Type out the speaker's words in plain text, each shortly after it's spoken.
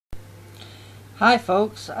Hi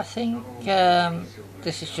folks, I think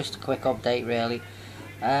this is just a quick update really.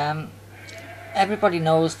 Everybody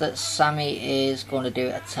knows that SAMMY is going to do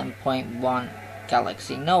a 10.1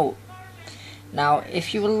 Galaxy Note. Now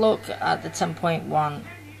if you look at the 10.1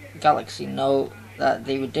 Galaxy Note that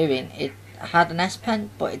they were doing, it had an S Pen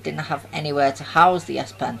but it didn't have anywhere to house the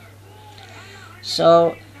S Pen.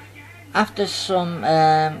 So after some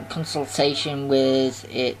consultation with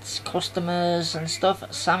its customers and stuff,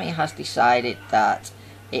 SAMMY has decided that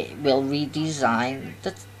it will redesign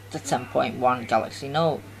the 10.1 Galaxy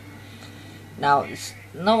Note. Now,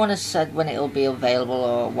 no one has said when it will be available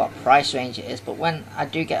or what price range it is, but when I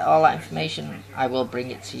do get all that information, I will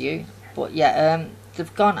bring it to you. But yeah,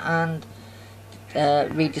 they've gone and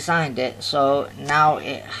redesigned it, so now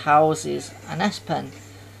it houses an S Pen.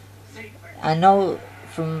 I know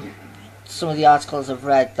from some of the articles I've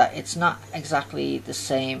read that it's not exactly the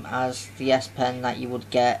same as the S Pen that you would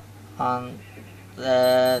get on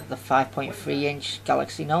the 5.3 inch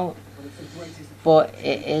Galaxy Note, but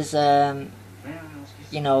it is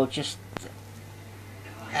you know, just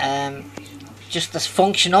as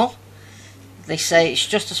functional. They say it's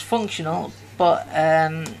just as functional, but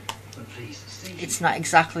it's not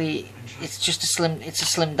exactly. It's just a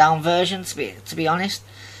slimmed down version, to be honest.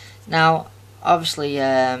 Now obviously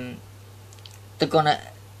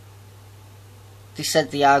they said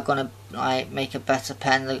they are gonna like make a better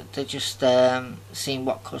pen. They're just seeing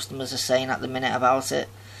what customers are saying at the minute about it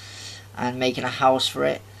and making a house for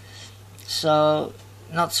it. So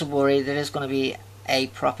not to worry, there is going to be a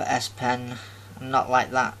proper S Pen, not like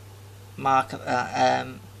that marker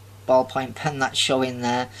ballpoint pen that's showing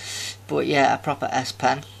there, but yeah, a proper S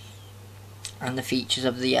Pen and the features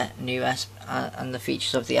of the new S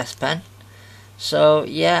Pen. So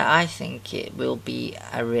yeah, I think it will be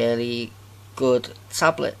a really good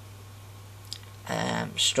tablet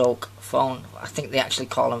stroke phone. I think they actually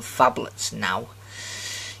call them phablets now.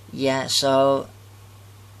 Yeah, so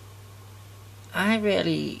I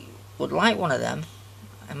really would like one of them.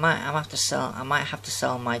 I might have to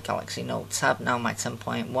sell my Galaxy Note Tab now, my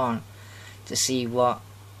 10.1, to see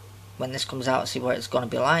when this comes out, see what it's going to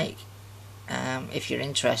be like. If you're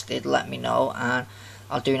interested, let me know, and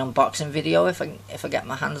I'll do an unboxing video if I get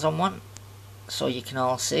my hands on one, so you can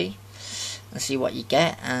all see and see what you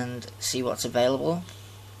get and see what's available.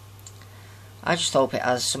 I just hope it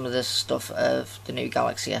has some of the stuff of the new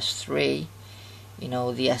Galaxy S3, you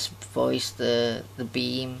know, the S Voice, the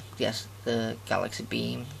Beam, the Galaxy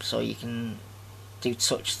Beam, so you can do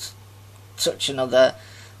touch another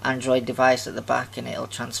Android device at the back and it'll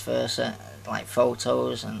transfer like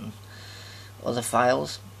photos and other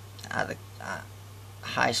files at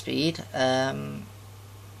high speed.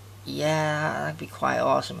 Yeah, that'd be quite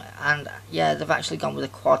awesome. And yeah, they've actually gone with a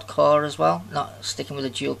quad core as well, not sticking with a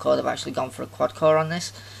dual core. They've actually gone for a quad core on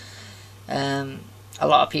this. A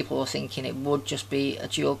lot of people were thinking it would just be a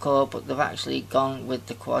dual core, but they've actually gone with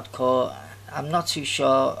the quad core. I'm not too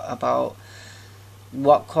sure about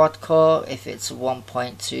what quad core, if it's a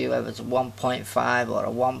 1.2, whether it's a 1.5 or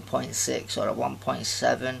a 1.6 or a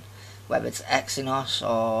 1.7, whether it's Exynos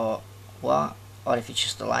or what, or if it's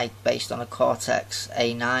just like based on a Cortex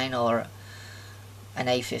A9 or an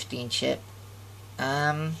A15 chip, or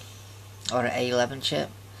an A11 chip.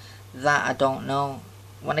 That I don't know.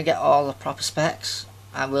 When I get all the proper specs,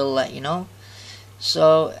 I will let you know.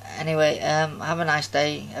 So anyway, have a nice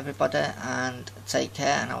day everybody, and take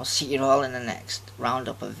care, and I will see you all in the next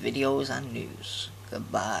roundup of videos and news.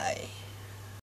 Goodbye.